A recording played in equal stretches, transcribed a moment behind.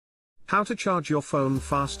How to charge your phone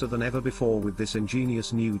faster than ever before with this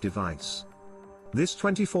ingenious new device. This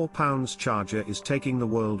 £24 charger is taking the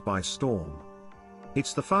world by storm.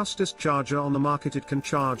 It's the fastest charger on the market. It can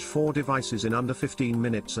charge 4 devices in under 15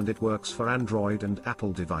 minutes and it works for Android and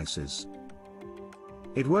Apple devices.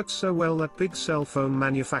 It works so well that big cell phone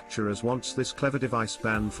manufacturers want this clever device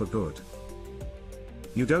banned for good.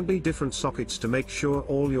 You don't need different sockets to make sure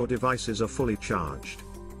all your devices are fully charged.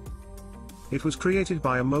 It was created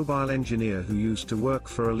by a mobile engineer who used to work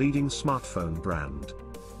for a leading smartphone brand.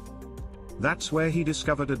 That's where he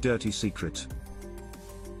discovered a dirty secret.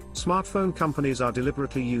 Smartphone companies are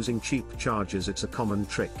deliberately using cheap chargers. It's a common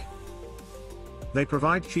trick. They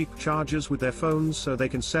provide cheap chargers with their phones so they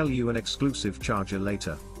can sell you an exclusive charger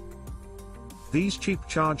later. These cheap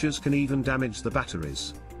chargers can even damage the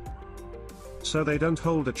batteries, so they don't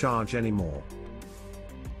hold a charge anymore,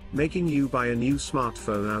 making you buy a new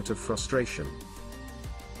smartphone out of frustration.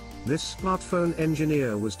 This smartphone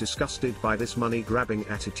engineer was disgusted by this money-grabbing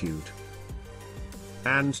attitude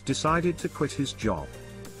and decided to quit his job.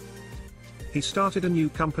 He started a new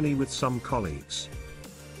company with some colleagues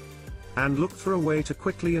and looked for a way to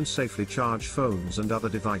quickly and safely charge phones and other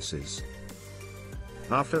devices.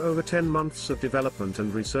 After over 10 months of development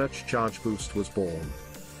and research, ChargeBoost was born.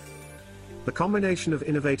 The combination of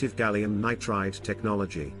innovative gallium nitride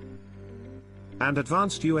technology and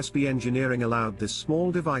advanced USB engineering allowed this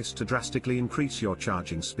small device to drastically increase your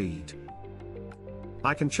charging speed.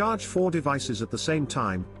 I can charge 4 devices at the same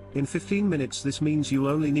time, in 15 minutes. This means you'll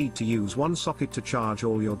only need to use one socket to charge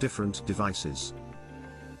all your different devices.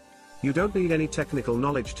 You don't need any technical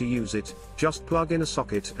knowledge to use it, just plug in a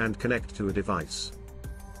socket and connect to a device.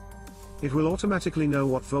 It will automatically know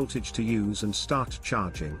what voltage to use and start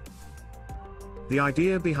charging. The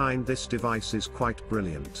idea behind this device is quite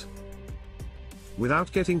brilliant.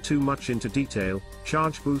 Without getting too much into detail,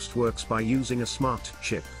 ChargeBoost works by using a smart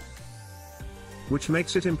chip, which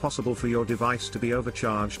makes it impossible for your device to be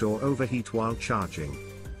overcharged or overheat while charging.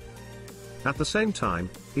 At the same time,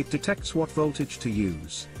 it detects what voltage to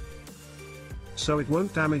use, so it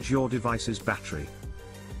won't damage your device's battery.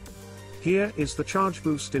 Here is the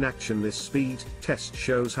ChargeBoost in action. This speed test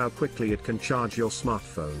shows how quickly it can charge your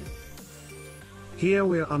smartphone. Here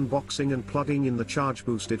we're unboxing and plugging in the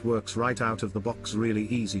ChargeBoost. It works right out of the box, really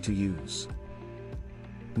easy to use.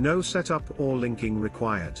 No setup or linking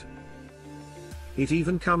required. It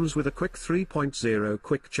even comes with a quick 3.0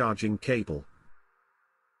 quick charging cable.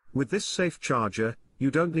 With this safe charger,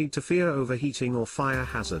 you don't need to fear overheating or fire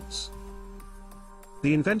hazards.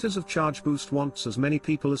 The inventors of ChargeBoost wants as many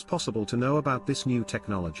people as possible to know about this new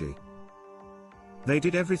technology. They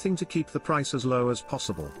did everything to keep the price as low as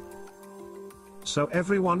possible, so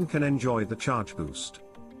everyone can enjoy the ChargeBoost.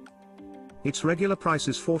 Its regular price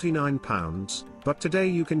is £49, but today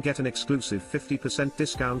you can get an exclusive 50%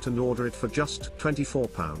 discount and order it for just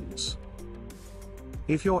 £24.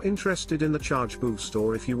 If you're interested in the ChargeBoost,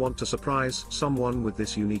 or if you want to surprise someone with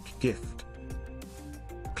this unique gift,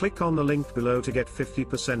 click on the link below to get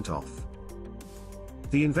 50% off.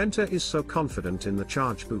 The inventor is so confident in the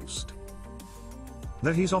ChargeBoost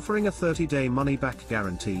that he's offering a 30-day money-back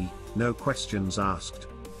guarantee, no questions asked.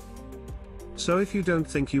 So if you don't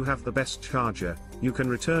think you have the best charger, you can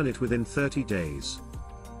return it within 30 days.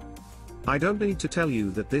 I don't need to tell you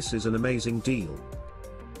that this is an amazing deal,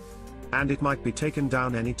 and it might be taken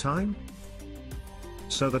down anytime.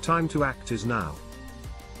 So the time to act is now.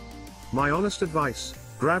 My honest advice: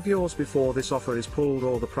 grab yours before this offer is pulled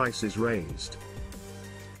or the price is raised.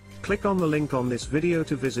 Click on the link on this video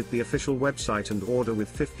to visit the official website and order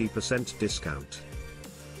with 50% discount.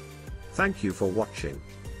 Thank you for watching.